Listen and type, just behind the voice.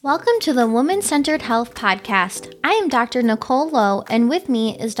Welcome to the Woman-Centered Health Podcast. I am Dr. Nicole Lowe, and with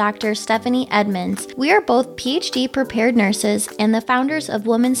me is Dr. Stephanie Edmonds. We are both PhD prepared nurses and the founders of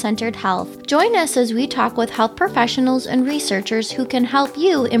Woman-Centered Health. Join us as we talk with health professionals and researchers who can help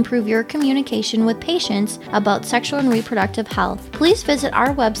you improve your communication with patients about sexual and reproductive health. Please visit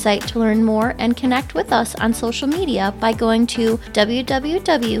our website to learn more and connect with us on social media by going to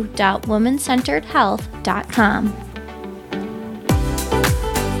www.womancenteredhealth.com.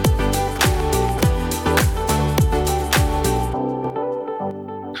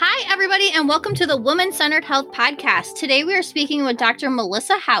 And welcome to the Woman-Centered Health Podcast. Today we are speaking with Dr.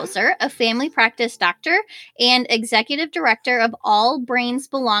 Melissa Hauser, a family practice doctor and executive director of All Brains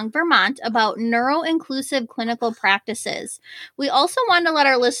Belong Vermont, about neuro-inclusive clinical practices. We also want to let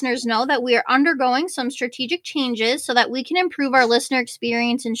our listeners know that we are undergoing some strategic changes so that we can improve our listener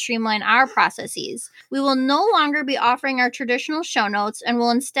experience and streamline our processes. We will no longer be offering our traditional show notes and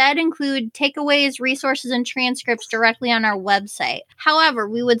will instead include takeaways, resources, and transcripts directly on our website. However,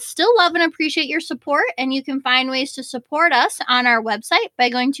 we would still love and appreciate your support, and you can find ways to support us on our website by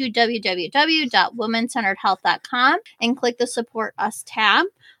going to www.womancenteredhealth.com and click the Support Us tab.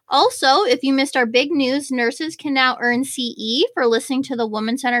 Also, if you missed our big news, nurses can now earn CE for listening to the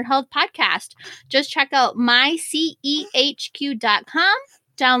Woman-Centered Health Podcast. Just check out mycehq.com,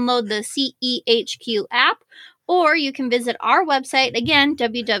 download the CEHQ app, or you can visit our website, again,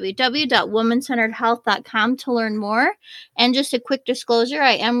 www.womancenteredhealth.com, to learn more. And just a quick disclosure,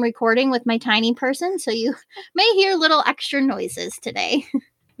 I am recording with my tiny person, so you may hear little extra noises today.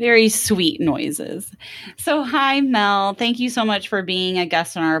 Very sweet noises. So, hi, Mel. Thank you so much for being a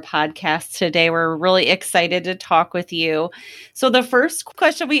guest on our podcast today. We're really excited to talk with you. So, the first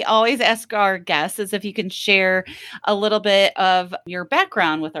question we always ask our guests is if you can share a little bit of your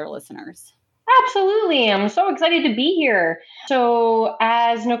background with our listeners. Absolutely. I'm so excited to be here. So,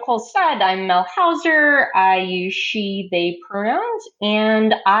 as Nicole said, I'm Mel Hauser. I use she, they pronouns,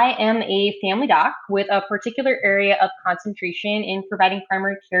 and I am a family doc with a particular area of concentration in providing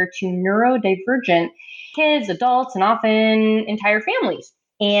primary care to neurodivergent kids, adults, and often entire families.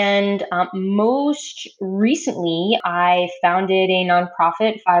 And most recently, I founded a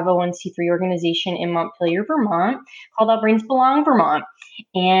nonprofit 501c3 organization in Montpelier, Vermont, called All Brains Belong Vermont.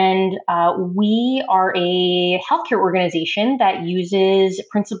 And we are a healthcare organization that uses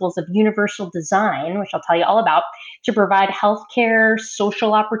principles of universal design, which I'll tell you all about, to provide healthcare,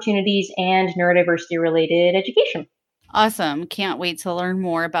 social opportunities, and neurodiversity-related education. Awesome. Can't wait to learn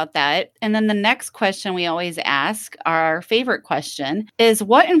more about that. And then the next question we always ask, our favorite question, is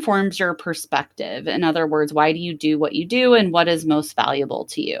what informs your perspective? In other words, why do you do what you do and what is most valuable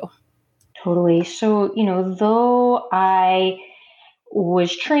to you? Totally. So, though I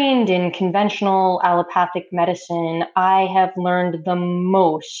was trained in conventional allopathic medicine, I have learned the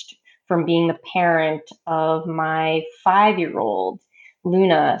most from being the parent of my 5-year-old,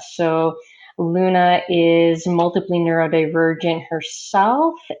 Luna. So Luna is multiply neurodivergent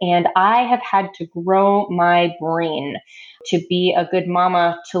herself, and I have had to grow my brain to be a good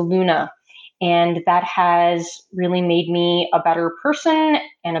mama to Luna. And that has really made me a better person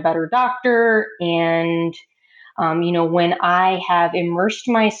and a better doctor. And when I have immersed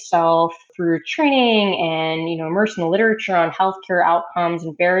myself through training and, immersed in the literature on healthcare outcomes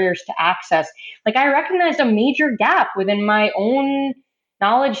and barriers to access, I recognized a major gap within my own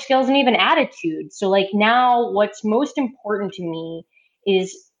knowledge, skills, and even attitude. So now what's most important to me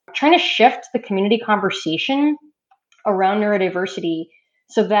is trying to shift the community conversation around neurodiversity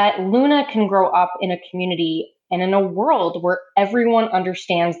so that Luna can grow up in a community and in a world where everyone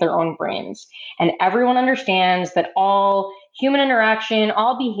understands their own brains and everyone understands that all human interaction,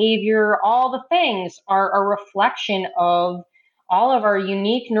 all behavior, all the things are a reflection of all of our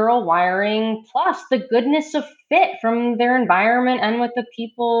unique neural wiring, plus the goodness of fit from their environment and with the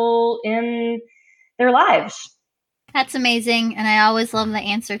people in their lives. That's amazing, and I always love the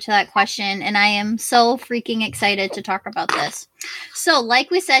answer to that question, and I am so freaking excited to talk about this. So,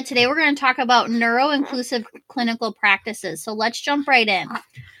 like we said, today we're going to talk about neuro-inclusive clinical practices, so let's jump right in.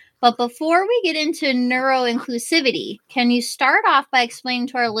 But before we get into neuro-inclusivity, can you start off by explaining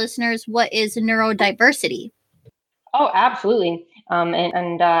to our listeners what is neurodiversity? Oh, absolutely.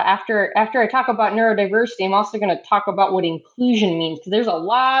 After I talk about neurodiversity, I'm also going to talk about what inclusion means, because there's a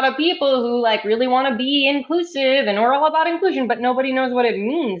lot of people who really want to be inclusive, and we're all about inclusion, but nobody knows what it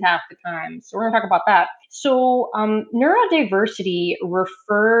means half the time. So we're going to talk about that. So neurodiversity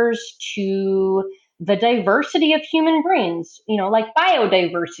refers to the diversity of human brains, like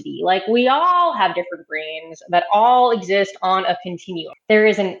biodiversity. We all have different brains that all exist on a continuum. There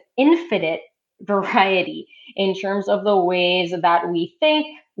is an infinite variety in terms of the ways that we think,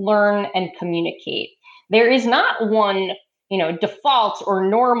 learn, and communicate. There is not one, default or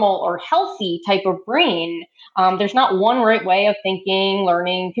normal or healthy type of brain. There's not one right way of thinking,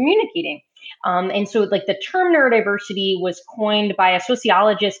 learning, communicating. And so like the term neurodiversity was coined by a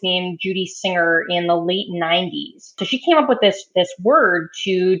sociologist named Judy Singer in the late 90s. So she came up with this word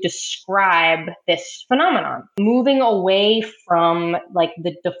to describe this phenomenon, moving away from like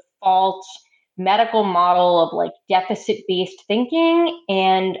the default medical model of like deficit-based thinking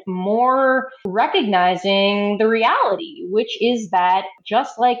and more recognizing the reality, which is that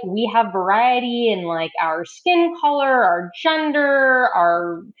just like we have variety in like our skin color, our gender,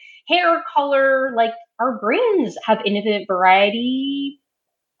 our hair color, like our brains have infinite variety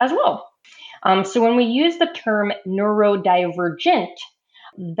as well. So when we use the term neurodivergent,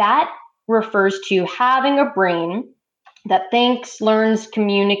 that refers to having a brain that thinks, learns,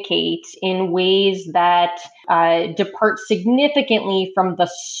 communicates in ways that depart significantly from the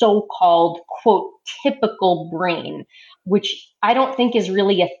so-called, quote, typical brain, which I don't think is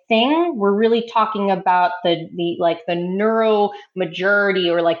really a thing. We're really talking about the neuro majority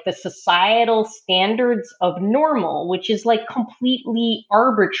or like the societal standards of normal, which is like completely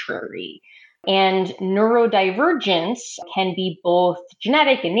arbitrary. And neurodivergence can be both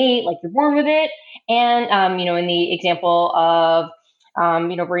genetic, innate, like you're born with it, and in the example of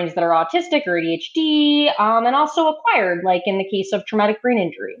brains that are autistic or ADHD, and also acquired, like in the case of traumatic brain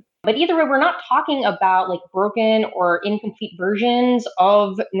injury. But either way, we're not talking about like broken or incomplete versions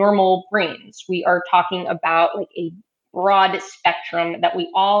of normal brains. We are talking about like a broad spectrum that we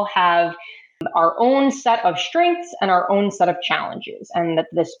all have our own set of strengths and our own set of challenges, and that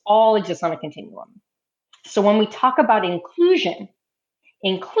this all exists on a continuum. So when we talk about inclusion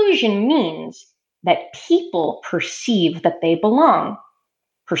means that people perceive that they belong,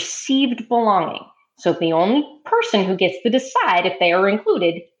 perceived belonging. So the only person who gets to decide if they are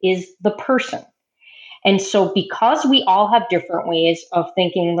included is the person. And so because we all have different ways of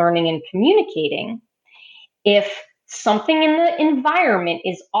thinking, learning, and communicating, if something in the environment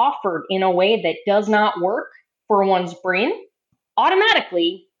is offered in a way that does not work for one's brain,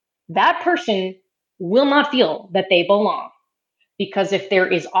 automatically that person will not feel that they belong. Because if there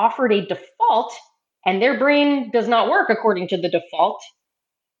is offered a default and their brain does not work according to the default,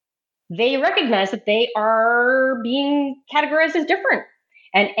 they recognize that they are being categorized as different.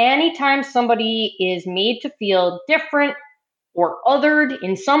 And anytime somebody is made to feel different or othered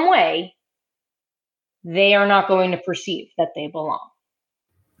in some way, they are not going to perceive that they belong.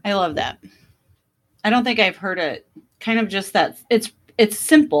 I love that. I don't think I've heard it kind of just that it's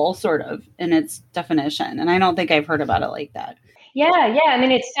simple sort of in its definition. And I don't think I've heard about it like that. Yeah. I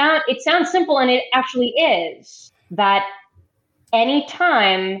mean, it sounds simple, and it actually is. That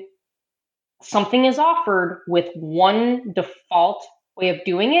anytime something is offered with one default way of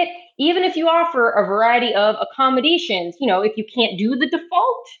doing it, even if you offer a variety of accommodations, if you can't do the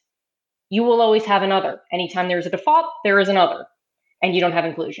default, you will always have another. Anytime there's a default, there is another, and you don't have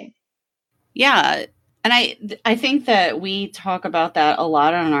inclusion. Yeah. And I think that we talk about that a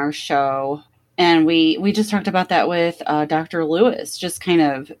lot on our show. And we just talked about that with Dr. Lewis, just kind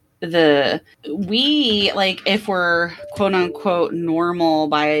of if we're quote unquote normal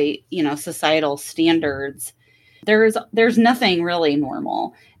by, societal standards, there's nothing really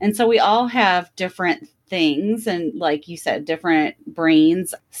normal. And so we all have different things. And like you said, different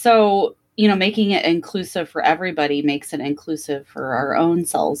brains. So, making it inclusive for everybody makes it inclusive for our own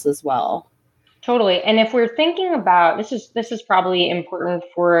selves as well. Totally. And if we're thinking about, this is probably important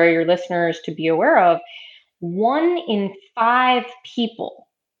for your listeners to be aware of, 1 in 5 people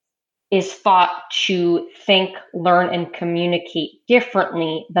is thought to think, learn, and communicate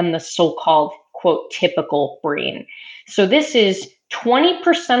differently than the so-called, quote, typical brain. So this is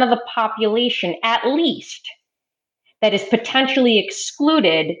 20% of the population, at least, that is potentially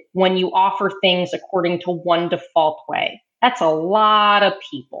excluded when you offer things according to one default way. That's a lot of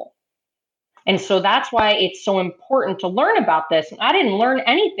people. And so that's why it's so important to learn about this. And I didn't learn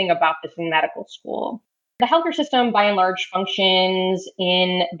anything about this in medical school. The healthcare system, by and large, functions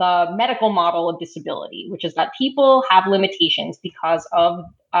in the medical model of disability, which is that people have limitations because of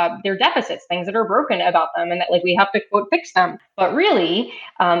their deficits, things that are broken about them, and that we have to, quote, fix them. But really,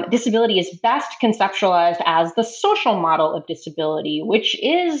 disability is best conceptualized as the social model of disability, which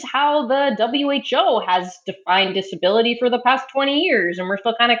is how the WHO has defined disability for the past 20 years, and we're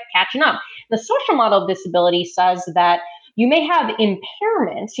still kind of catching up. The social model of disability says that you may have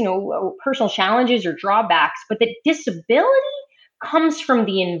impairments, personal challenges or drawbacks, but that disability comes from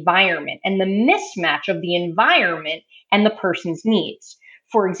the environment and the mismatch of the environment and the person's needs.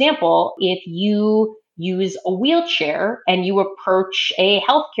 For example, if you use a wheelchair and you approach a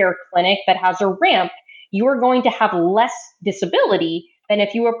healthcare clinic that has a ramp, you are going to have less disability than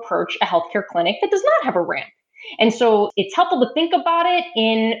if you approach a healthcare clinic that does not have a ramp. And so it's helpful to think about it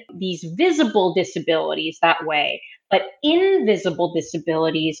in these visible disabilities that way. But invisible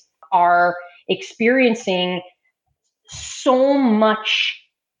disabilities are experiencing so much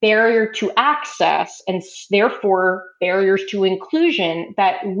barrier to access and therefore barriers to inclusion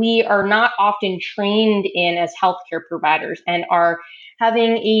that we are not often trained in as healthcare providers, and are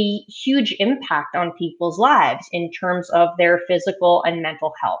having a huge impact on people's lives in terms of their physical and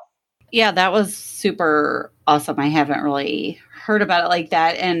mental health. Yeah, that was super awesome. I haven't really heard about it like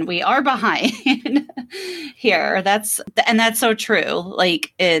that. And we are behind here. That's so true.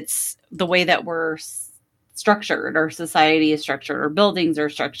 Like, it's the way that we're structured, our society is structured, our buildings are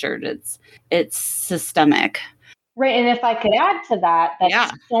structured. It's systemic. Right. And if I could add to that,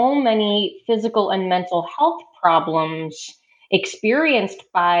 Yeah. so many physical and mental health problems experienced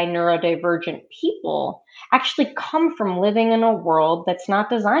by neurodivergent people actually come from living in a world that's not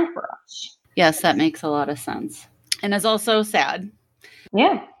designed for us. Yes, that makes a lot of sense. And is also sad.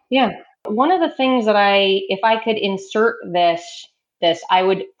 Yeah. Yeah. One of the things that if I could insert this, I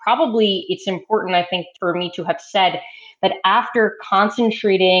would probably, it's important, I think, for me to have said that after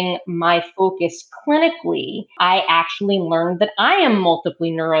concentrating my focus clinically, I actually learned that I am multiply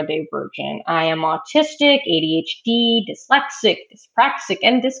neurodivergent. I am autistic, ADHD, dyslexic, dyspraxic,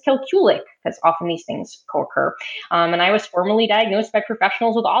 and dyscalculic, because often these things co-occur. And I was formally diagnosed by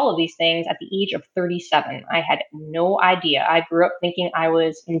professionals with all of these things at the age of 37. I had no idea. I grew up thinking I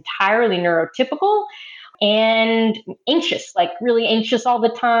was entirely neurotypical and anxious, like really anxious all the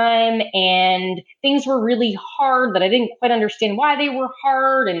time. And things were really hard that I didn't quite understand why they were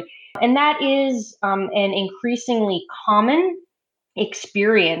hard. And that is an increasingly common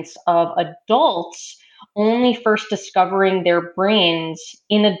experience of adults only first discovering their brains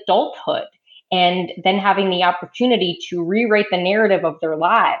in adulthood, and then having the opportunity to rewrite the narrative of their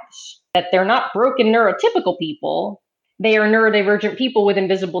lives, that they're not broken neurotypical people. They are neurodivergent people with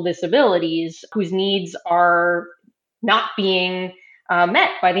invisible disabilities whose needs are not being met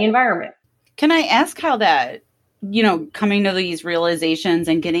by the environment. Can I ask how that, coming to these realizations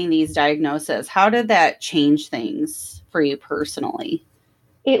and getting these diagnoses, how did that change things for you personally?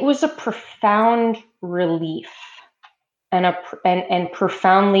 It was a profound relief and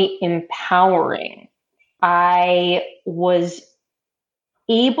profoundly empowering. I was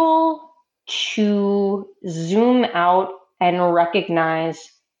able to zoom out and recognize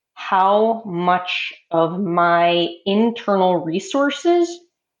how much of my internal resources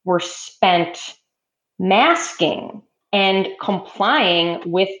were spent masking and complying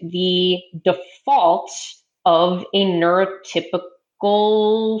with the defaults of a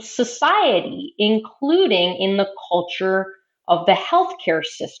neurotypical society, including in the culture of the healthcare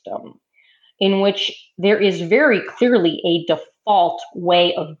system, in which there is very clearly a default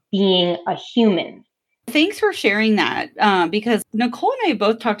way of being a human. Thanks for sharing that, because Nicole and I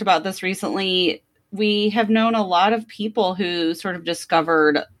both talked about this recently. We have known a lot of people who sort of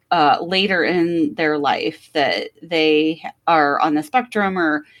discovered later in their life that they are on the spectrum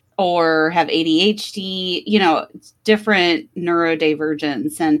or have ADHD, different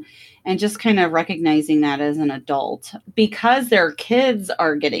neurodivergence, and just kind of recognizing that as an adult because their kids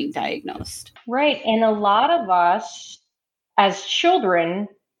are getting diagnosed. Right. And a lot of us as children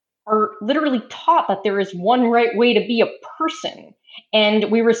are literally taught that there is one right way to be a person. And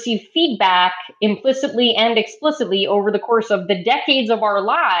we receive feedback implicitly and explicitly over the course of the decades of our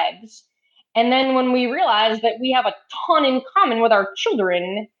lives. And then when we realize that we have a ton in common with our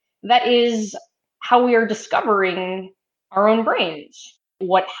children, that is how we are discovering our own brains.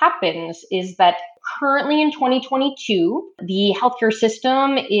 What happens is that currently in 2022, the healthcare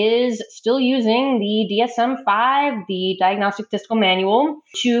system is still using the DSM-5, the Diagnostic Statistical Manual,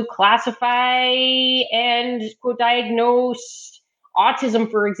 to classify and diagnose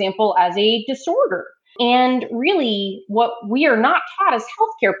autism, for example, as a disorder. And really, what we are not taught as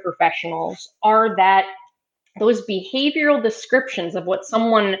healthcare professionals are that those behavioral descriptions of what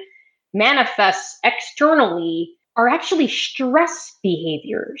someone manifests externally are actually stress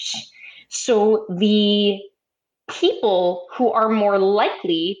behaviors. So the people who are more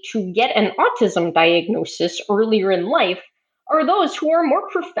likely to get an autism diagnosis earlier in life are those who are more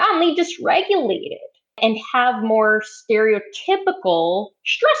profoundly dysregulated and have more stereotypical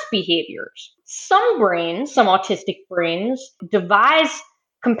stress behaviors. Some brains, some autistic brains, devise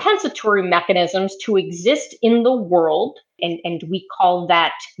compensatory mechanisms to exist in the world And we call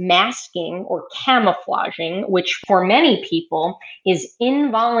that masking or camouflaging, which for many people is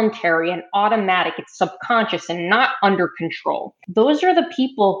involuntary and automatic. It's subconscious and not under control. Those are the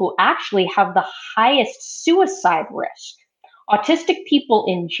people who actually have the highest suicide risk. Autistic people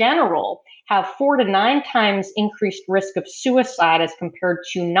in general have 4 to 9 times increased risk of suicide as compared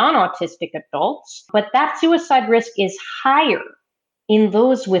to non-autistic adults, but that suicide risk is higher in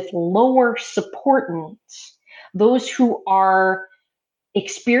those with lower support needs, those who are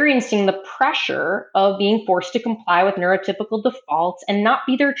experiencing the pressure of being forced to comply with neurotypical defaults and not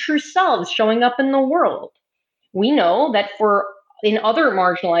be their true selves showing up in the world. We know that in other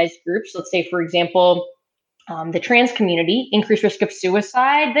marginalized groups, let's say, for example, the trans community, increased risk of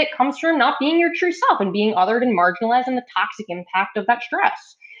suicide that comes from not being your true self and being othered and marginalized and the toxic impact of that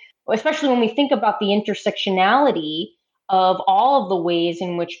stress. Especially when we think about the intersectionality of all of the ways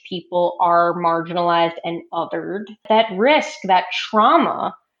in which people are marginalized and othered, that risk, that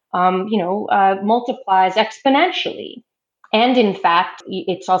trauma, multiplies exponentially. And in fact,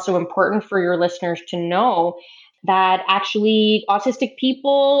 it's also important for your listeners to know that actually autistic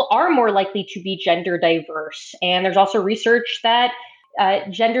people are more likely to be gender diverse. And there's also research that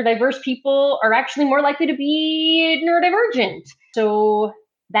gender diverse people are actually more likely to be neurodivergent. So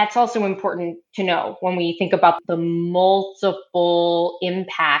that's also important to know when we think about the multiple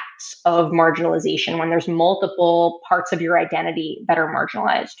impacts of marginalization, when there's multiple parts of your identity that are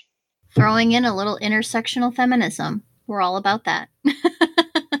marginalized. Throwing in a little intersectional feminism. We're all about that.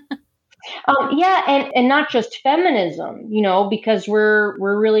 And not just feminism, because we're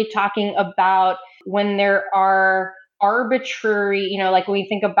really talking about when there are arbitrary, like when we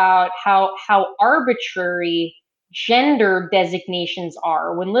think about how arbitrary gender designations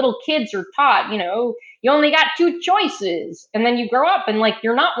are. When little kids are taught, you only got 2 choices, and then you grow up and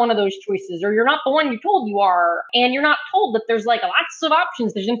you're not one of those choices, or you're not the one you told you are, and you're not told that there's lots of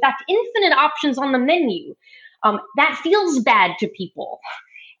options. There's in fact infinite options on the menu. That feels bad to people.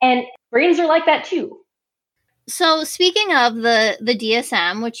 And brains are like that too. So speaking of the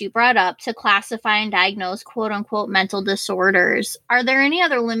DSM, which you brought up to classify and diagnose quote unquote mental disorders, are there any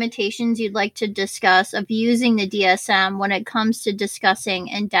other limitations you'd like to discuss of using the DSM when it comes to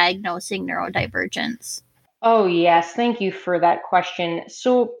discussing and diagnosing neurodivergence? Oh, yes. Thank you for that question.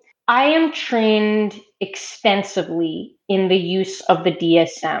 So I am trained extensively in the use of the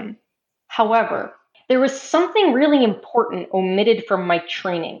DSM. However, there was something really important omitted from my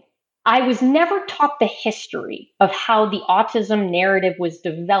training. I was never taught the history of how the autism narrative was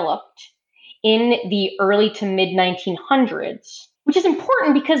developed in the early to mid 1900s, which is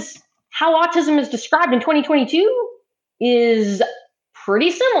important because how autism is described in 2022 is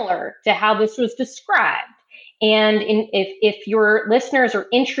pretty similar to how this was described. And if your listeners are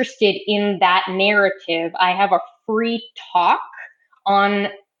interested in that narrative, I have a free talk on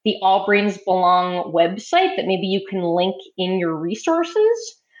the All Brains Belong website that maybe you can link in your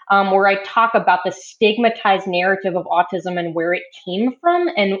resources, where I talk about the stigmatized narrative of autism and where it came from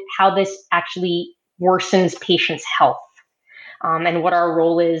and how this actually worsens patients' health, and what our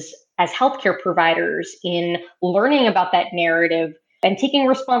role is as healthcare providers in learning about that narrative and taking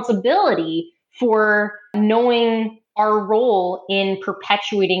responsibility for knowing our role in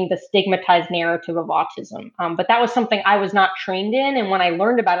perpetuating the stigmatized narrative of autism. But that was something I was not trained in. And when I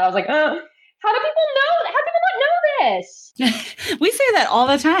learned about it, I was like, how do people know? How do people not know this? We say that all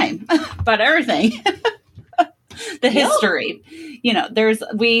the time about everything. The history,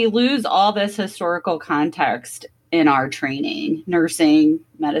 we lose all this historical context in our training, nursing,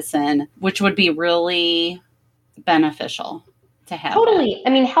 medicine, which would be really beneficial to have. Totally. I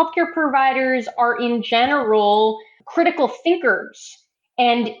mean, healthcare providers are in general critical thinkers.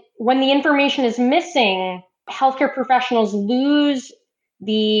 And when the information is missing, healthcare professionals lose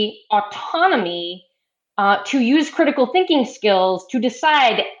the autonomy to use critical thinking skills to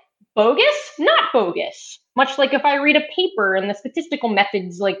decide bogus, not bogus. Much like if I read a paper and the statistical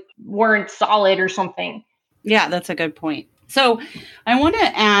methods weren't solid or something. Yeah, that's a good point. So I want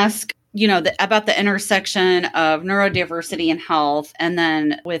to ask, about the intersection of neurodiversity and health, and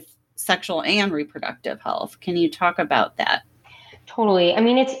then with sexual and reproductive health. Can you talk about that? Totally. I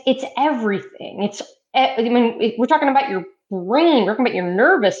mean, it's everything. We're talking about your brain. We're talking about your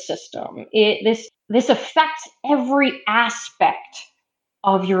nervous system. This affects every aspect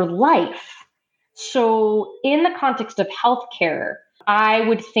of your life. So in the context of healthcare, I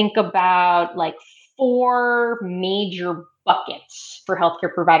would think about 4 major buckets for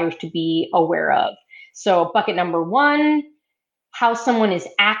healthcare providers to be aware of. So bucket number 1, how someone is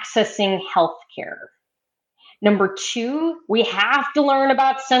accessing healthcare. Number two, we have to learn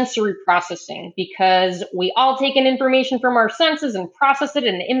about sensory processing because we all take in information from our senses and process it,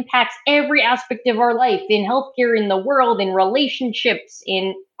 and it impacts every aspect of our life in healthcare, in the world, in relationships,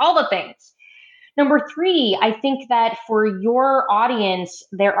 in all the things. Number three, I think that for your audience,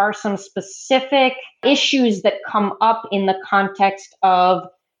 there are some specific issues that come up in the context of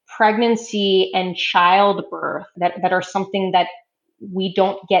pregnancy and childbirth that are something that we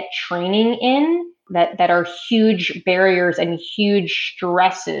don't get training in, that are huge barriers and huge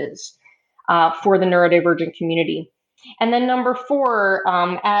stresses for the neurodivergent community. And then number four,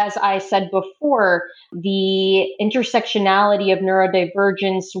 as I said before, the intersectionality of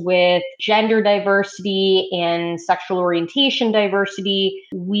neurodivergence with gender diversity and sexual orientation diversity.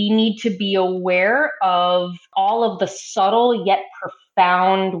 We need to be aware of all of the subtle yet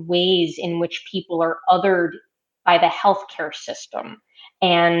profound ways in which people are othered by the healthcare system.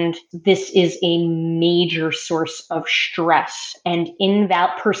 And this is a major source of stress and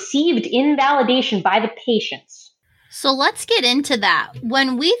perceived invalidation by the patients. So let's get into that.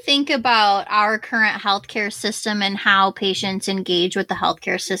 When we think about our current healthcare system and how patients engage with the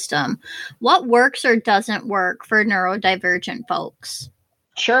healthcare system, what works or doesn't work for neurodivergent folks?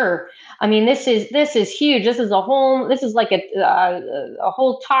 Sure. I mean, this is huge. This is like a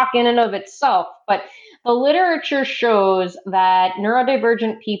whole talk in and of itself. But the literature shows that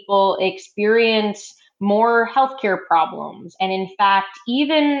neurodivergent people experience more healthcare problems, and in fact,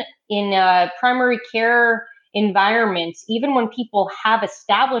 even in primary care environments, even when people have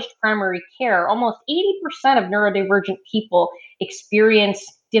established primary care, almost 80% of neurodivergent people experience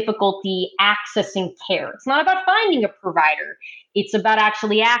difficulty accessing care. It's not about finding a provider. It's about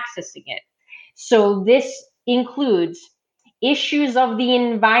actually accessing it. So this includes issues of the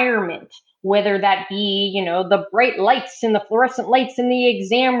environment, whether that be, the bright lights and the fluorescent lights in the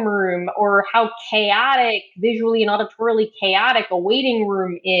exam room, or how chaotic, visually and auditorily chaotic a waiting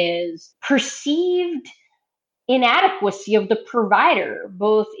room is, perceived inadequacy of the provider,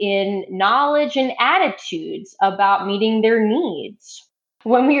 both in knowledge and attitudes about meeting their needs.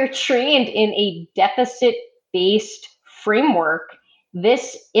 When we are trained in a deficit-based framework,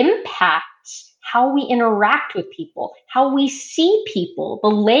 this impacts how we interact with people, how we see people, the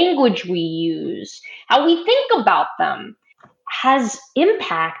language we use, how we think about them, has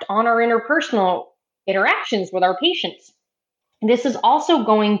impact on our interpersonal interactions with our patients. This is also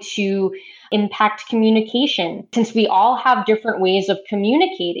going to impact communication, since we all have different ways of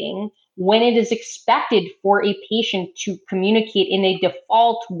communicating. When it is expected for a patient to communicate in a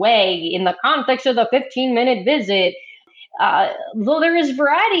default way in the context of the 15-minute visit, though there is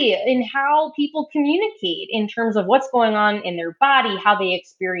variety in how people communicate in terms of what's going on in their body, how they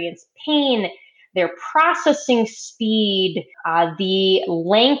experience pain, their processing speed, the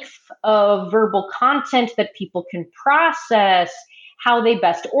length of verbal content that people can process, how they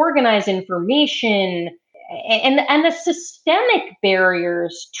best organize information, and the systemic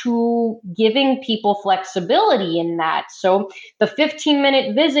barriers to giving people flexibility in that. So the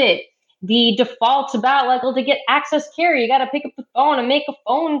 15-minute visit, the default's about like, well, to get access care, you got to pick up the phone and make a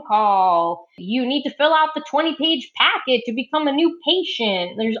phone call. You need to fill out the 20-page packet to become a new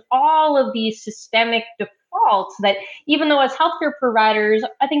patient. There's all of these systemic defaults that, even though as healthcare providers,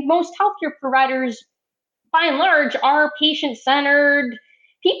 I think most healthcare providers, by and large, are patient-centered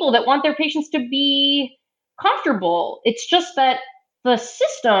people that want their patients to be comfortable. It's just that the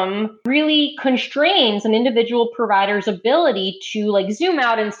system really constrains an individual provider's ability to like zoom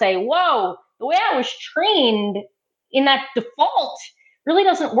out and say, whoa, the way I was trained in that default really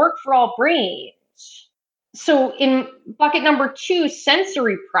doesn't work for all brains. So in bucket number two,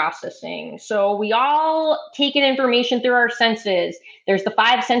 sensory processing. So we all take in information through our senses. There's the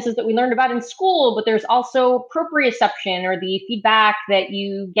 5 senses that we learned about in school, but there's also proprioception, or the feedback that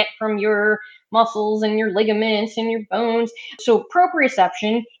you get from your muscles and your ligaments and your bones. So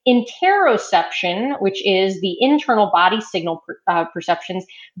proprioception, interoception, which is the internal body signal perceptions,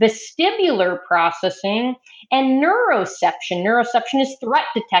 vestibular processing, and neuroception. Neuroception is threat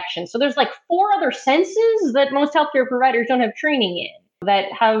detection. So there's like 4 other senses that most healthcare providers don't have training in that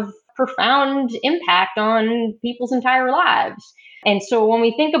have profound impact on people's entire lives. And so when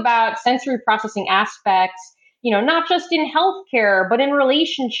we think about sensory processing aspects, not just in healthcare, but in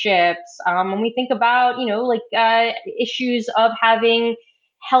relationships, when we think about, issues of having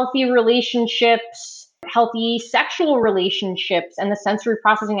healthy relationships, healthy sexual relationships, and the sensory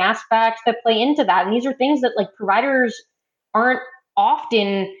processing aspects that play into that. And these are things that like providers aren't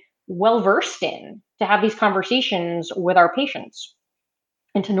often well versed in, to have these conversations with our patients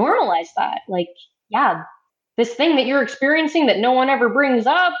and to normalize that. Like, yeah, this thing that you're experiencing that no one ever brings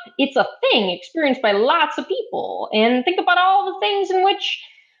up, it's a thing experienced by lots of people. And think about all the things in which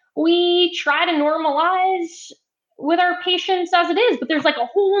we try to normalize with our patients as it is. But there's like a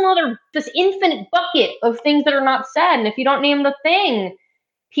whole other, this infinite bucket of things that are not said. And if you don't name the thing,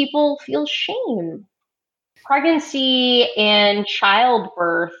 people feel shame. Pregnancy and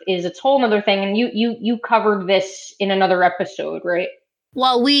childbirth is its whole other thing. And you covered this in another episode, right?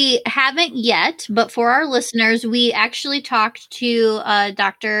 Well, we haven't yet, but for our listeners, we actually talked to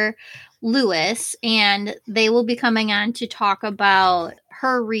Dr. Lewis, and they will be coming on to talk about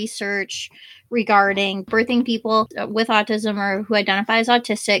her research regarding birthing people with autism or who identify as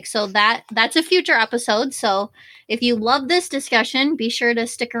autistic. So that's a future episode. So if you love this discussion, be sure to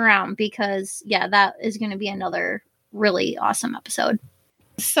stick around because, yeah, that is going to be another really awesome episode.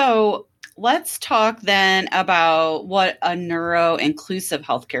 So let's talk then about what a neuro-inclusive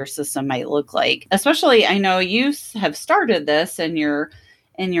healthcare system might look like. Especially, I know you have started this in your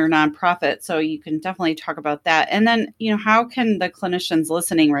nonprofit, so you can definitely talk about that. And then, how can the clinicians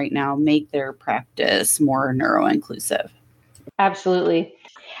listening right now make their practice more neuro-inclusive? Absolutely.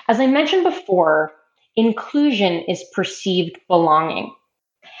 As I mentioned before, inclusion is perceived belonging.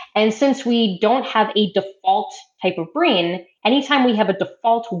 And since we don't have a default type of brain, anytime we have a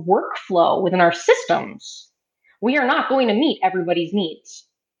default workflow within our systems, we are not going to meet everybody's needs.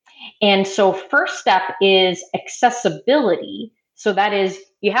 And so first step is accessibility. So that is,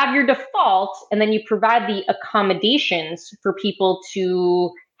 you have your default, and then you provide the accommodations for people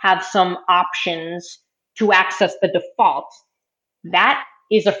to have some options to access the default. That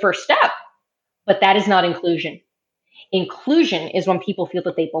is a first step, but that is not inclusion. Inclusion is when people feel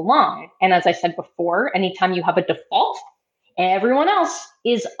that they belong. And as I said before, anytime you have a default, everyone else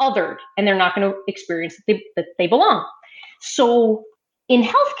is othered and they're not going to experience that they belong. So in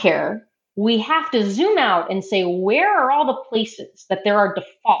healthcare, we have to zoom out and say, where are all the places that there are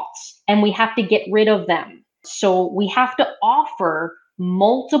defaults? And we have to get rid of them. So we have to offer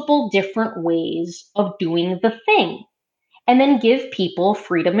multiple different ways of doing the thing and then give people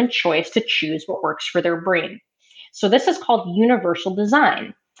freedom and choice to choose what works for their brain. So this is called universal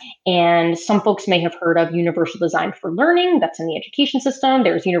design. And some folks may have heard of universal design for learning. That's in the education system.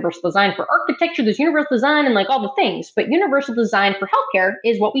 There's universal design for architecture. There's universal design and like all the things. But universal design for healthcare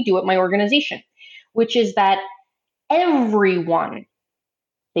is what we do at my organization, which is that everyone,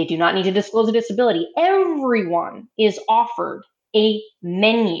 they do not need to disclose a disability. Everyone is offered a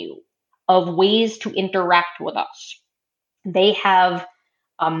menu of ways to interact with us. They have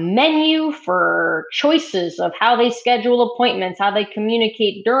a menu for choices of how they schedule appointments, how they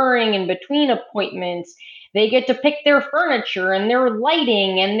communicate during and between appointments. They get to pick their furniture and their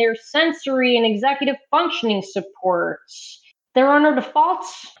lighting and their sensory and executive functioning supports. There are no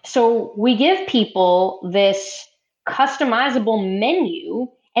defaults. So we give people this customizable menu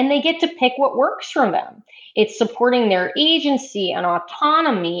and they get to pick what works for them. It's supporting their agency and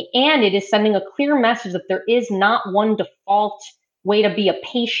autonomy, and it is sending a clear message that there is not one default way to be a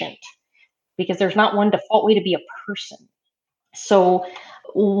patient because there's not one default way to be a person. So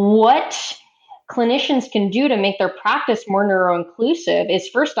what clinicians can do to make their practice more neuro-inclusive is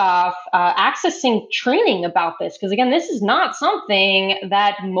first off, accessing training about this. Because again, this is not something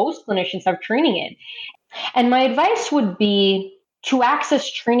that most clinicians have training in. And my advice would be to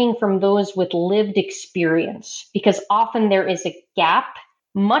access training from those with lived experience, because often there is a gap,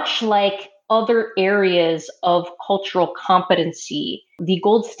 much like other areas of cultural competency. The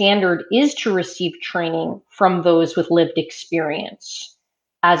gold standard is to receive training from those with lived experience,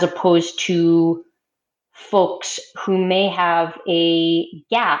 as opposed to folks who may have a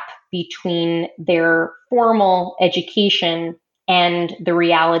gap between their formal education and the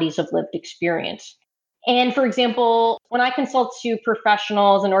realities of lived experience. And for example, when I consult to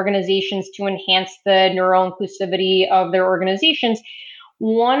professionals and organizations to enhance the neuro-inclusivity of their organizations,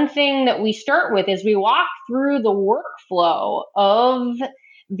 one thing that we start with is we walk through the workflow of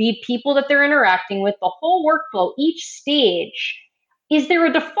the people that they're interacting with, the whole workflow, each stage. Is there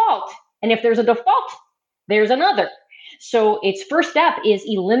a default? And if there's a default, there's another. So its first step is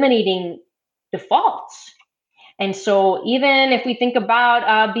eliminating defaults. And so even if we think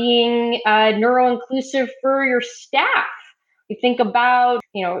about being neuro-inclusive for your staff, you think about,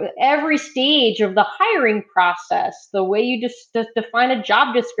 every stage of the hiring process, the way you just define a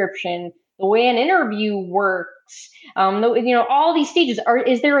job description, the way an interview works, all these stages.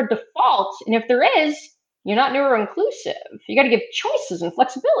 Is there a default? And if there is, You're not neuro-inclusive. You got to give choices and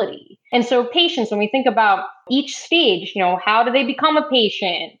flexibility. And so patients, when we think about each stage, how do they become a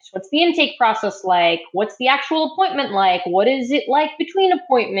patient? What's the intake process like? What's the actual appointment like? What is it like between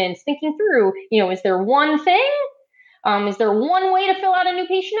appointments? Thinking through, is there one thing? Is there one way to fill out a new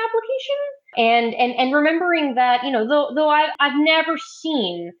patient application? And remembering that, though I've never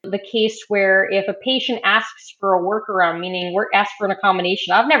seen the case where if a patient asks for a workaround, meaning asks for an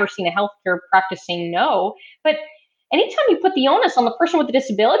accommodation, I've never seen a healthcare practice saying no. But anytime you put the onus on the person with the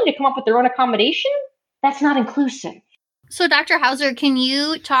disability to come up with their own accommodation, that's not inclusive. So, Dr. Hauser, can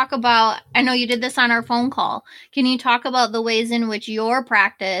you talk about, I know you did this on our phone call, can you talk about the ways in which your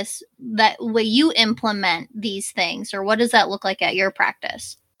practice, that way you implement these things, or what does that look like at your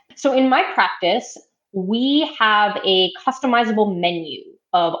practice? So in my practice, we have a customizable menu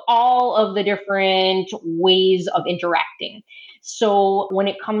of all of the different ways of interacting. So when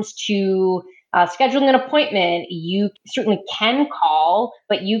it comes to scheduling an appointment, you certainly can call,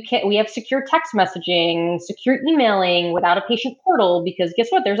 but we have secure text messaging, secure emailing without a patient portal, because guess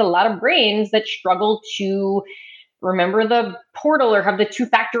what? There's a lot of brains that struggle to remember the portal or have the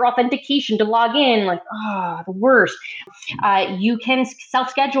two-factor authentication to log in. The worst. You can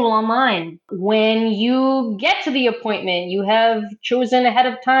self-schedule online. When you get to the appointment, you have chosen ahead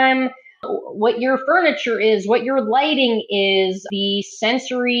of time what your furniture is, what your lighting is, the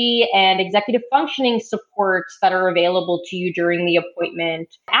sensory and executive functioning supports that are available to you during the appointment.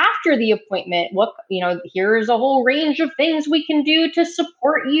 After the appointment, here's a whole range of things we can do to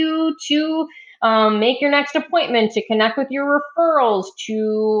support you to make your next appointment, to connect with your referrals,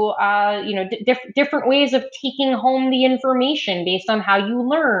 to different ways of taking home the information based on how you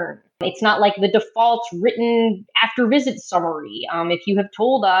learn. It's not like the default written after visit summary. If you have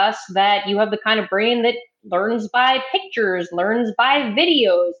told us that you have the kind of brain that learns by pictures, learns by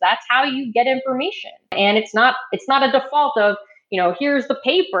videos, that's how you get information. And it's not a default of, here's the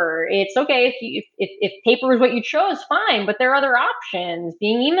paper. It's okay if paper is what you chose, fine, but there are other options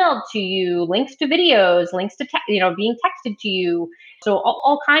being emailed to you, links to videos, links to being texted to you. So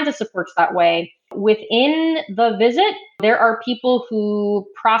all kinds of supports that way. Within the visit, there are people who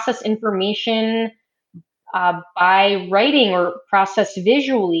process information by writing or process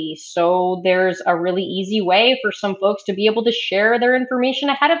visually. So there's a really easy way for some folks to be able to share their information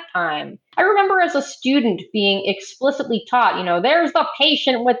ahead of time. I remember as a student being explicitly taught, there's the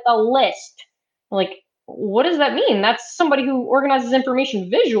patient with the list. What does that mean? That's somebody who organizes information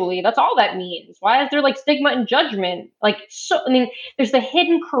visually. That's all that means. Why is there stigma and judgment? There's the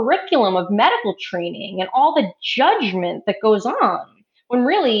hidden curriculum of medical training and all the judgment that goes on, when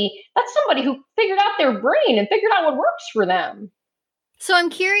really that's somebody who figured out their brain and figured out what works for them. So I'm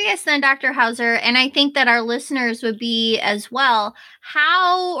curious then, Dr. Hauser, and I think that our listeners would be as well,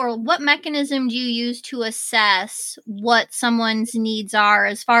 how or what mechanism do you use to assess what someone's needs are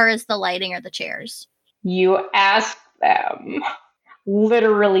as far as the lighting or the chairs? You ask them.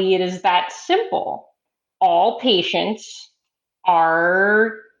 Literally, it is that simple. All patients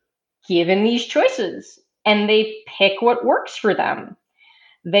are given these choices and they pick what works for them.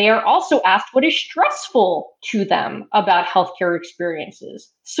 They are also asked what is stressful to them about healthcare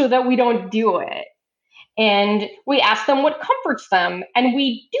experiences so that we don't do it. And we ask them what comforts them and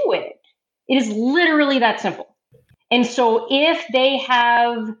we do it. It is literally that simple. And so if they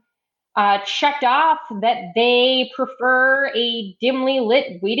have checked off that they prefer a dimly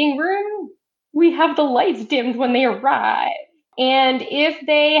lit waiting room, we have the lights dimmed when they arrive. And if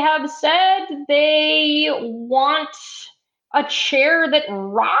they have said they want a chair that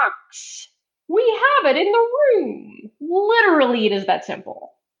rocks, we have it in the room. Literally, it is that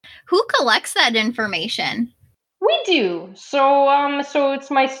simple. Who collects that information? We do. So it's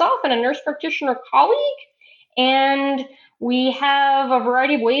myself and a nurse practitioner colleague, and we have a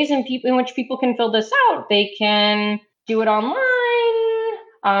variety of ways in which people can fill this out. They can do it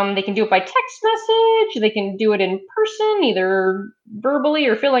online. They can do it by text message. They can do it in person, either verbally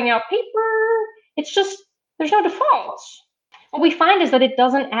or filling out paper. It's just, there's no defaults. What we find is that it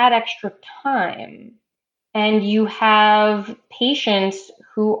doesn't add extra time. And you have patients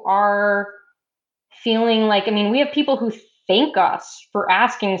who are feeling we have people who thank us for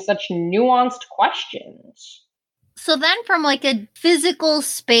asking such nuanced questions. So then from a physical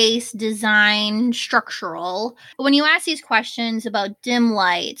space design, structural, when you ask these questions about dim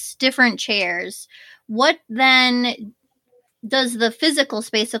lights, different chairs, what then does the physical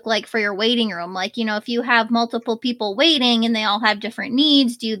space look like for your waiting room? Like, if you have multiple people waiting and they all have different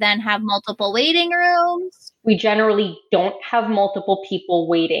needs, do you then have multiple waiting rooms? We generally don't have multiple people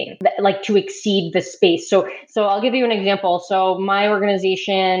waiting, like to exceed the space. So I'll give you an example. So my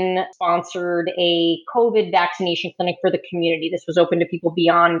organization sponsored a COVID vaccination clinic for the community. This was open to people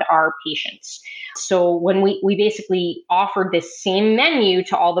beyond our patients. So when we basically offered this same menu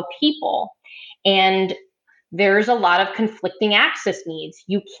to all the people, and there's a lot of conflicting access needs.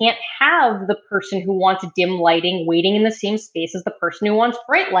 You can't have the person who wants dim lighting waiting in the same space as the person who wants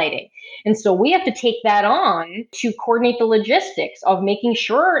bright lighting. And so we have to take that on to coordinate the logistics of making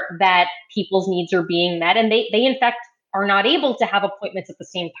sure that people's needs are being met. And they in fact are not able to have appointments at the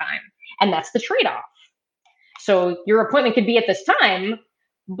same time. And that's the trade-off. So your appointment could be at this time,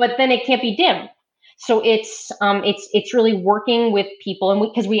 but then it can't be dim. So it's really working with people, and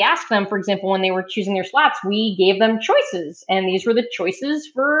because we asked them, for example, when they were choosing their slots, we gave them choices, and these were the choices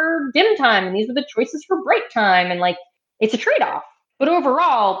for dim time, and these were the choices for bright time, and like it's a trade-off. But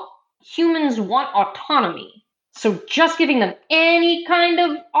overall, humans want autonomy. So just giving them any kind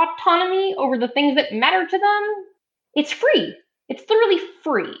of autonomy over the things that matter to them, it's free. It's literally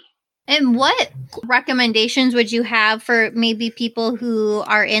free. And what recommendations would you have for maybe people who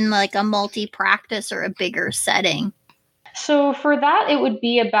are in like a multi-practice or a bigger setting? So for that, it would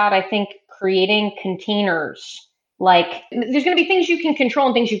be about, I think, creating containers. Like there's going to be things you can control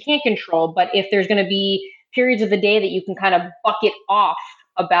and things you can't control. But if there's going to be periods of the day that you can kind of bucket off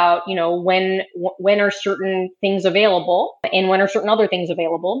about, when are certain things available and when are certain other things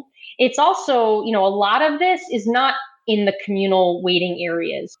available. It's also, a lot of this is not in the communal waiting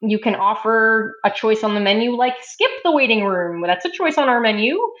areas. You can offer a choice on the menu, like skip the waiting room. That's a choice on our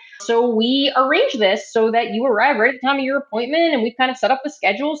menu. So we arrange this so that you arrive right at the time of your appointment, and we've kind of set up the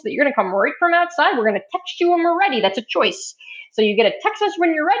schedule so that you're going to come right from outside. We're going to text you when we're ready. That's a choice. So you get a text us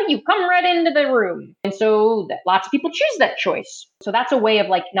when you're ready, you come right into the room. And so lots of people choose that choice. So that's a way of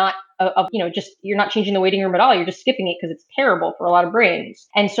like just you're not changing the waiting room at all. You're just skipping it because it's terrible for a lot of brains.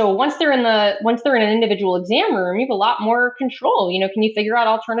 And so once they're in an individual exam room, you have a lot more control. Can you figure out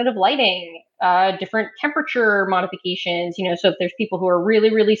alternative lighting, different temperature modifications? So if there's people who are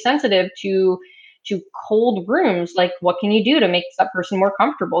really, really sensitive to cold rooms, like what can you do to make that person more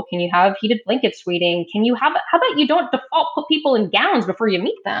comfortable? Can you have heated blankets waiting? How about you don't default put people in gowns before you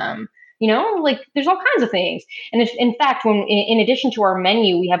meet them? Like there's all kinds of things. And in fact, when in addition to our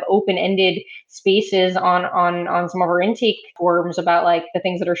menu, we have open-ended spaces on some of our intake forms about like the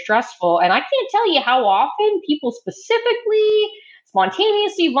things that are stressful. And I can't tell you how often people specifically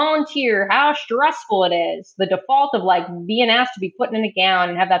spontaneously volunteer how stressful it is. The default of like being asked to be put in a gown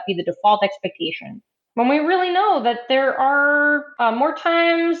and have that be the default expectation. When we really know that there are more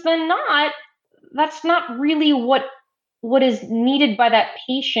times than not, that's not really what is needed by that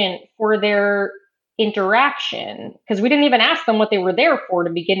patient for their interaction, because we didn't even ask them what they were there for to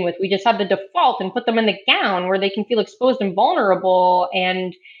begin with. We just had the default and put them in the gown where they can feel exposed and vulnerable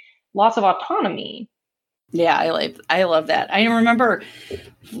and loss of autonomy. Yeah, I love that. I remember,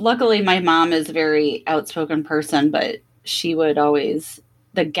 luckily my mom is a very outspoken person, but she would always,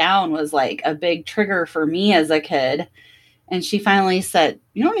 the gown was like a big trigger for me as a kid. And she finally said,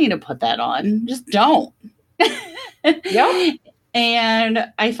 you don't need to put that on. Just don't. Yep. And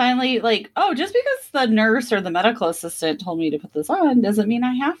I finally just because the nurse or the medical assistant told me to put this on doesn't mean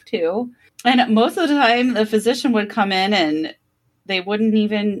I have to. And most of the time the physician would come in and they wouldn't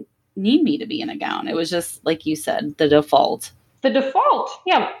even need me to be in a gown. It was just, like you said, the default. The default,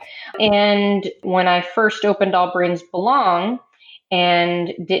 yeah. And when I first opened All Brains Belong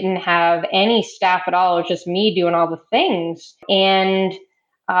and didn't have any staff at all, it was just me doing all the things. And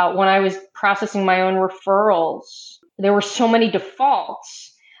when I was processing my own referrals, there were so many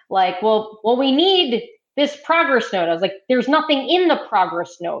defaults. Like, well, we need this progress note. I was like, there's nothing in the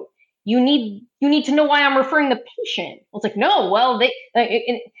progress note. You need to know why I'm referring the patient. It's like, no, well, they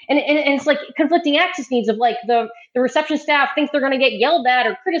and it's like conflicting access needs of like the reception staff thinks they're going to get yelled at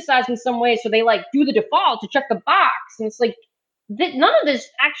or criticized in some way, so they like do the default to check the box, and it's like none of this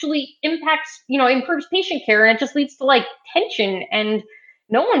actually improves patient care, and it just leads to like tension and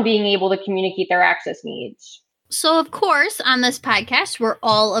no one being able to communicate their access needs. So, of course, on this podcast, we're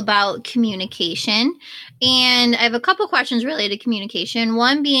all about communication. And I have a couple questions related to communication.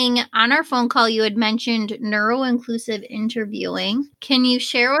 One being, on our phone call, you had mentioned neuro-inclusive interviewing. Can you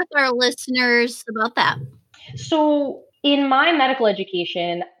share with our listeners about that? So, in my medical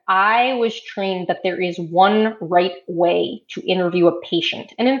education, I was trained that there is one right way to interview a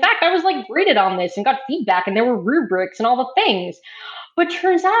patient. And in fact, I was like graded on this and got feedback, and there were rubrics and all the things. But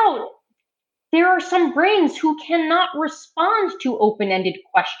turns out there are some brains who cannot respond to open-ended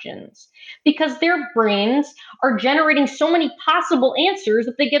questions because their brains are generating so many possible answers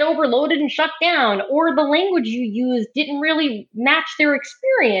that they get overloaded and shut down, or the language you use didn't really match their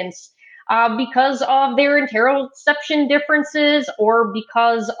experience because of their interoception differences or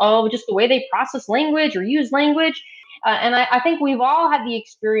because of just the way they process language or use language. And I think we've all had the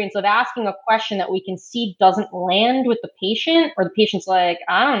experience of asking a question that we can see doesn't land with the patient, or the patient's like,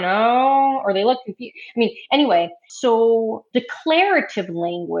 I don't know, or they look confused. I mean, anyway, so declarative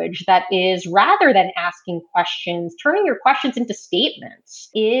language that is, rather than asking questions, turning your questions into statements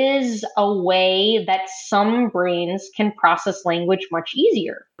is a way that some brains can process language much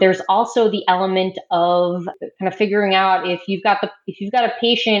easier. There's also the element of kind of figuring out if you've got a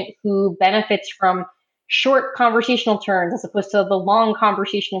patient who benefits from short conversational turns as opposed to the long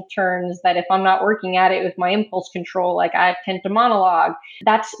conversational turns that if I'm not working at it with my impulse control, like I tend to monologue.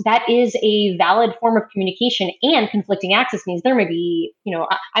 That is a valid form of communication, and conflicting access means there may be,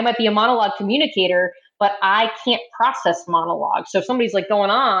 I might be a monologue communicator, but I can't process monologue. So if somebody's like going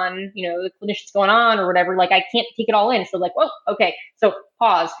on, the clinician's going on or whatever, like I can't take it all in. So like, whoa, okay. So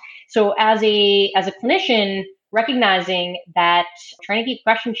pause. So as a clinician, recognizing that trying to keep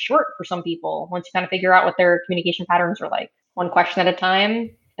questions short for some people once you kind of figure out what their communication patterns are like, one question at a time.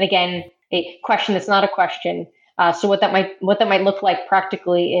 And again, a question that's not a question. So what that might look like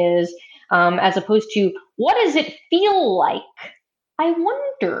practically is, as opposed to what does it feel like? I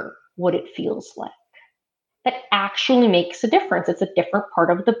wonder what it feels like. That actually makes a difference. It's a different part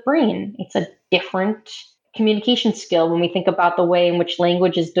of the brain. It's a different communication skill. When we think about the way in which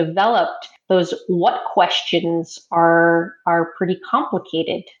language is developed, those what questions are pretty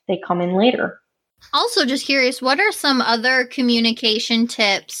complicated. They come in later. Also, just curious, what are some other communication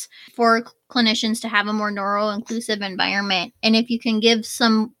tips for clinicians to have a more neuro-inclusive environment? And if you can give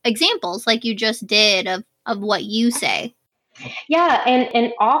some examples like you just did of what you say. Yeah,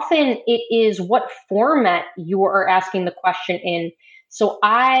 and often it is what format you are asking the question in. So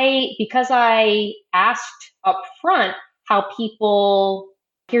because I asked up front how people,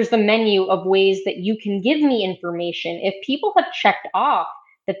 here's the menu of ways that you can give me information. If people have checked off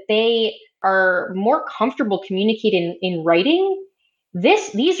that they are more comfortable communicating in writing,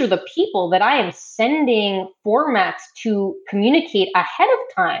 these are the people that I am sending formats to communicate ahead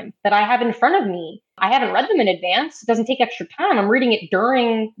of time that I have in front of me. I haven't read them in advance. It doesn't take extra time. I'm reading it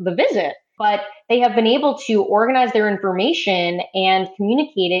during the visit. But they have been able to organize their information and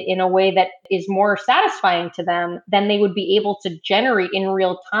communicate it in a way that is more satisfying to them than they would be able to generate in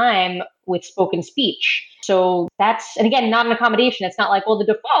real time with spoken speech. So and again, not an accommodation. It's not like, well, the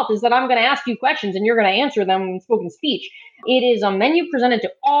default is that I'm going to ask you questions and you're going to answer them in spoken speech. It is a menu presented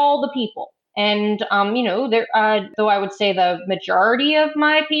to all the people. And, though I would say the majority of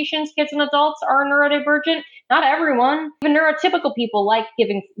my patients, kids and adults, are neurodivergent, not everyone. Even neurotypical people like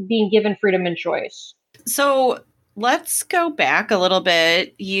being given freedom and choice. So let's go back a little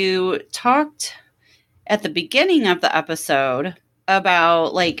bit. You talked at the beginning of the episode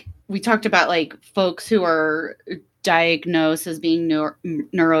about we talked about folks who are diagnosed as being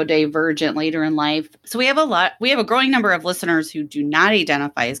neurodivergent later in life. So we have a growing number of listeners who do not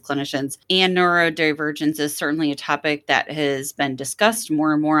identify as clinicians, and neurodivergence is certainly a topic that has been discussed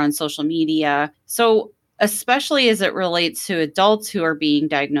more and more on social media. So especially as it relates to adults who are being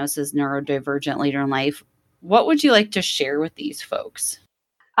diagnosed as neurodivergent later in life, what would you like to share with these folks?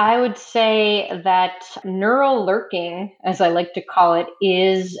 I would say that neurolurking, as I like to call it,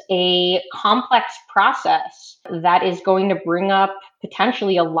 is a complex process that is going to bring up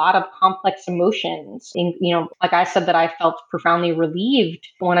potentially a lot of complex emotions. Like I said, that I felt profoundly relieved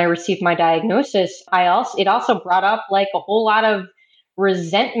when I received my diagnosis. It also brought up a whole lot of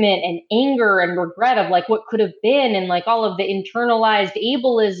resentment and anger and regret of what could have been, and all of the internalized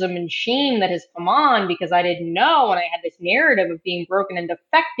ableism and shame that has come on because I didn't know, and I had this narrative of being broken and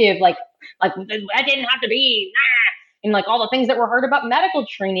defective, I didn't have to be, and all the things that were hard about medical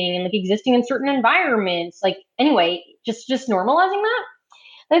training and existing in certain environments. Anyway, just normalizing that.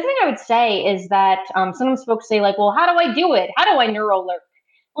 The other thing I would say is that sometimes folks say well, how do I do it? How do I neurolurk?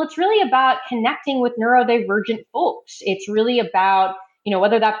 Well, it's really about connecting with neurodivergent folks. It's really about,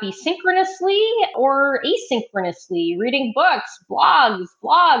 whether that be synchronously or asynchronously, reading books, blogs,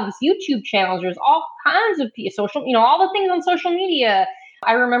 YouTube channels. There's all kinds of social, all the things on social media.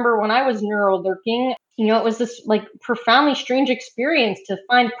 I remember when I was neurolurking, it was this profoundly strange experience to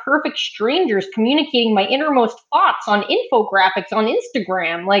find perfect strangers communicating my innermost thoughts on infographics on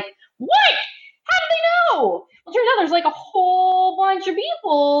Instagram. What? How do they know? Well, it turns out there's a whole bunch of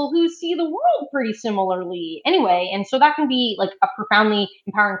people who see the world pretty similarly. Anyway, and so that can be a profoundly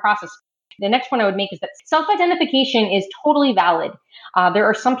empowering process. The next point I would make is that self-identification is totally valid. There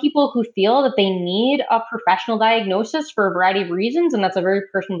are some people who feel that they need a professional diagnosis for a variety of reasons, and that's a very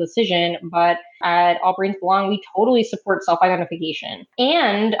personal decision. But at All Brains Belong, we totally support self-identification.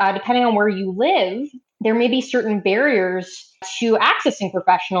 And depending on where you live, there may be certain barriers to accessing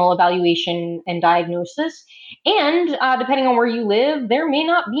professional evaluation and diagnosis. And depending on where you live, there may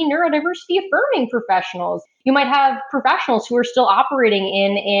not be neurodiversity affirming professionals. You might have professionals who are still operating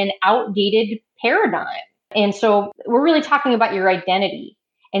in an outdated paradigm. And so we're really talking about your identity.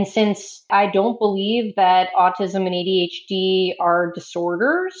 And since I don't believe that autism and ADHD are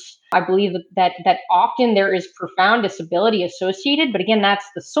disorders, I believe that often there is profound disability associated. But again, that's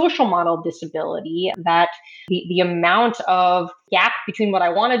the social model disability, that the amount of gap between what I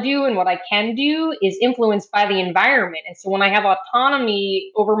want to do and what I can do is influenced by the environment. And so when I have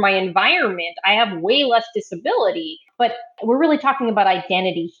autonomy over my environment, I have way less disability. But we're really talking about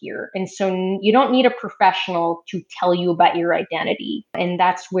identity here. And so you don't need a professional to tell you about your identity. And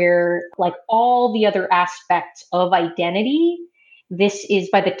that's where, like all the other aspects of identity, this is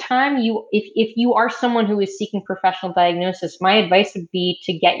by the time if you are someone who is seeking professional diagnosis, my advice would be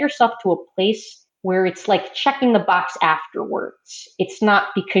to get yourself to a place where it's like checking the box afterwards. It's not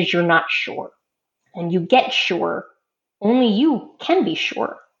because you're not sure. And you get sure, only you can be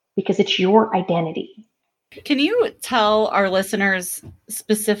sure because it's your identity. Can you tell our listeners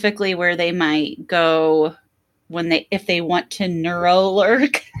specifically where they might go if they want to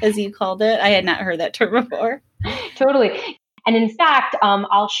neuro-lurk, as you called it? I had not heard that term before. Totally. And in fact,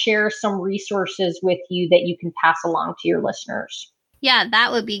 I'll share some resources with you that you can pass along to your listeners. Yeah,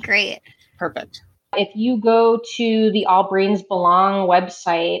 that would be great. Perfect. If you go to the All Brains Belong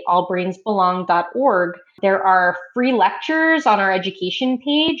website, allbrainsbelong.org, there are free lectures on our education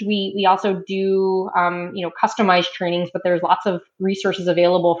page. We also do customized trainings, but there's lots of resources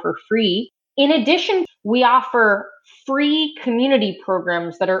available for free. In addition, we offer free community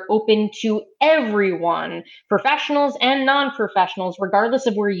programs that are open to everyone, professionals and non-professionals, regardless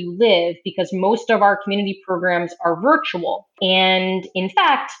of where you live, because most of our community programs are virtual. And in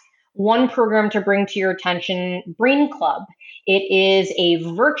fact, one program to bring to your attention, Brain Club. It is a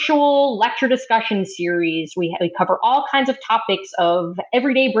virtual lecture discussion series. We cover all kinds of topics of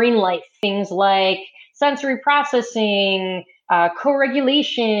everyday brain life, things like sensory processing,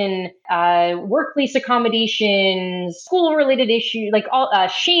 co-regulation, workplace accommodations, school-related issues, like all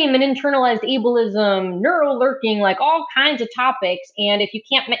shame and internalized ableism, neuro-lurking, like all kinds of topics. And if you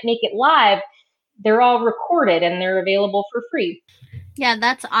can't make it live, they're all recorded and they're available for free. Yeah,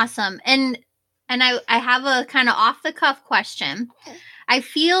 that's awesome. And I have a kind of off the cuff question. I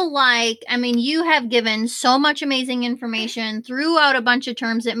feel like, you have given so much amazing information throughout a bunch of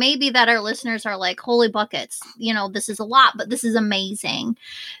terms. It may be that our listeners are like, holy buckets, this is a lot, but this is amazing.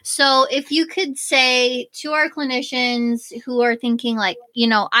 So if you could say to our clinicians who are thinking like,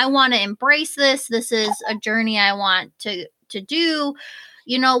 I want to embrace this. This is a journey I want to do.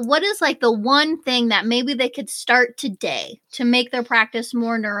 What is like the one thing that maybe they could start today to make their practice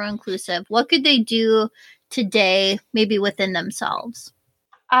more neuro-inclusive? What could they do today, maybe within themselves?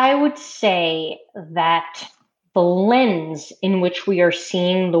 I would say that the lens in which we are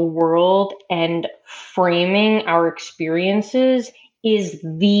seeing the world and framing our experiences is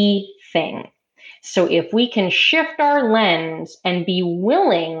the thing. So if we can shift our lens and be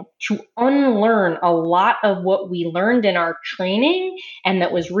willing to unlearn a lot of what we learned in our training and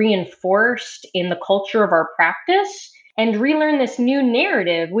that was reinforced in the culture of our practice, and relearn this new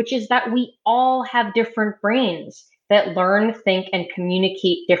narrative, which is that we all have different brains that learn, think, and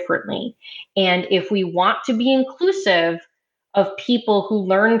communicate differently. And if we want to be inclusive of people who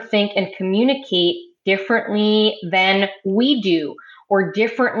learn, think, and communicate differently than we do, or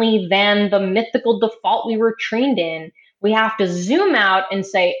differently than the mythical default we were trained in, we have to zoom out and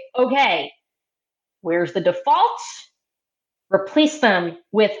say, okay, where's the defaults? Replace them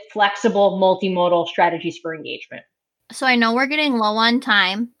with flexible multimodal strategies for engagement. So I know we're getting low on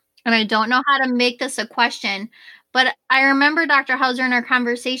time, and I don't know how to make this a question, but I remember, Dr. Hauser, in our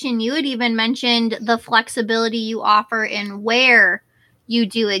conversation, you had even mentioned the flexibility you offer in where you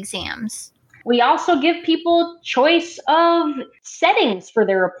do exams. We also give people choice of settings for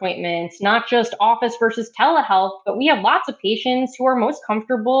their appointments, not just office versus telehealth, but we have lots of patients who are most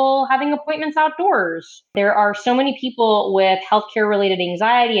comfortable having appointments outdoors. There are so many people with healthcare-related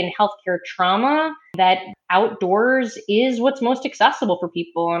anxiety and healthcare trauma that outdoors is what's most accessible for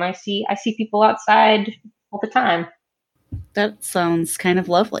people. And I see people outside all the time. That sounds kind of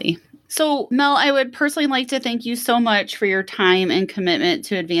lovely. So, Mel, I would personally like to thank you so much for your time and commitment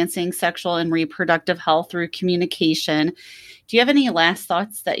to advancing sexual and reproductive health through communication. Do you have any last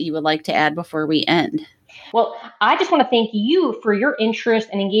thoughts that you would like to add before we end? Well, I just want to thank you for your interest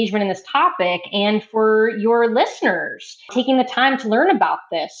and engagement in this topic and for your listeners taking the time to learn about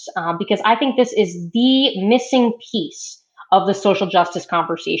this, because I think this is the missing piece of the social justice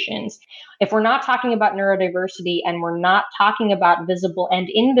conversations. If we're not talking about neurodiversity and we're not talking about visible and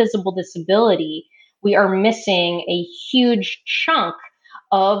invisible disability, we are missing a huge chunk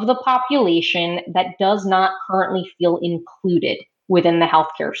of the population that does not currently feel included within the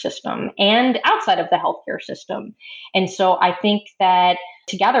healthcare system and outside of the healthcare system. And so I think that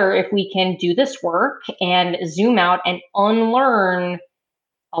together, if we can do this work and zoom out and unlearn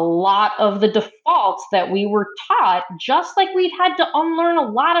a lot of the defaults that we were taught, just like we've had to unlearn a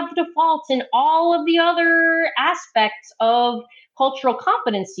lot of the defaults in all of the other aspects of cultural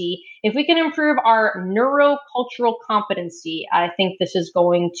competency, if we can improve our neurocultural competency, I think this is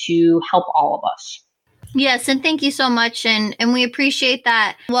going to help all of us. Yes, and thank you so much. And we appreciate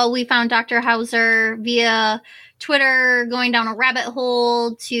that. Well, we found Dr. Hauser via Twitter, going down a rabbit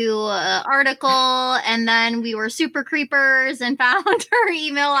hole to an article, and then we were super creepers and found her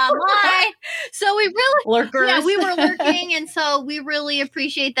email online. So we really, Lurkers. Yeah, we were lurking. And so we really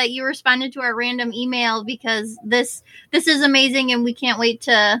appreciate that you responded to our random email, because this is amazing, and we can't wait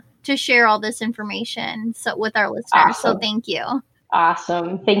to share all this information with our listeners. Awesome. So thank you.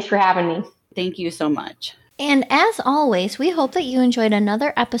 Awesome. Thanks for having me. Thank you so much. And as always, we hope that you enjoyed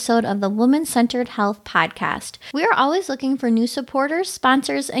another episode of the Woman-Centered Health Podcast. We are always looking for new supporters,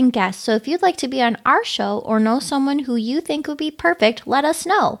 sponsors, and guests. So if you'd like to be on our show or know someone who you think would be perfect, let us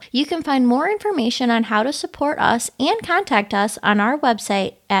know. You can find more information on how to support us and contact us on our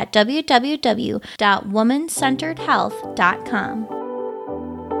website at www.womancenteredhealth.com.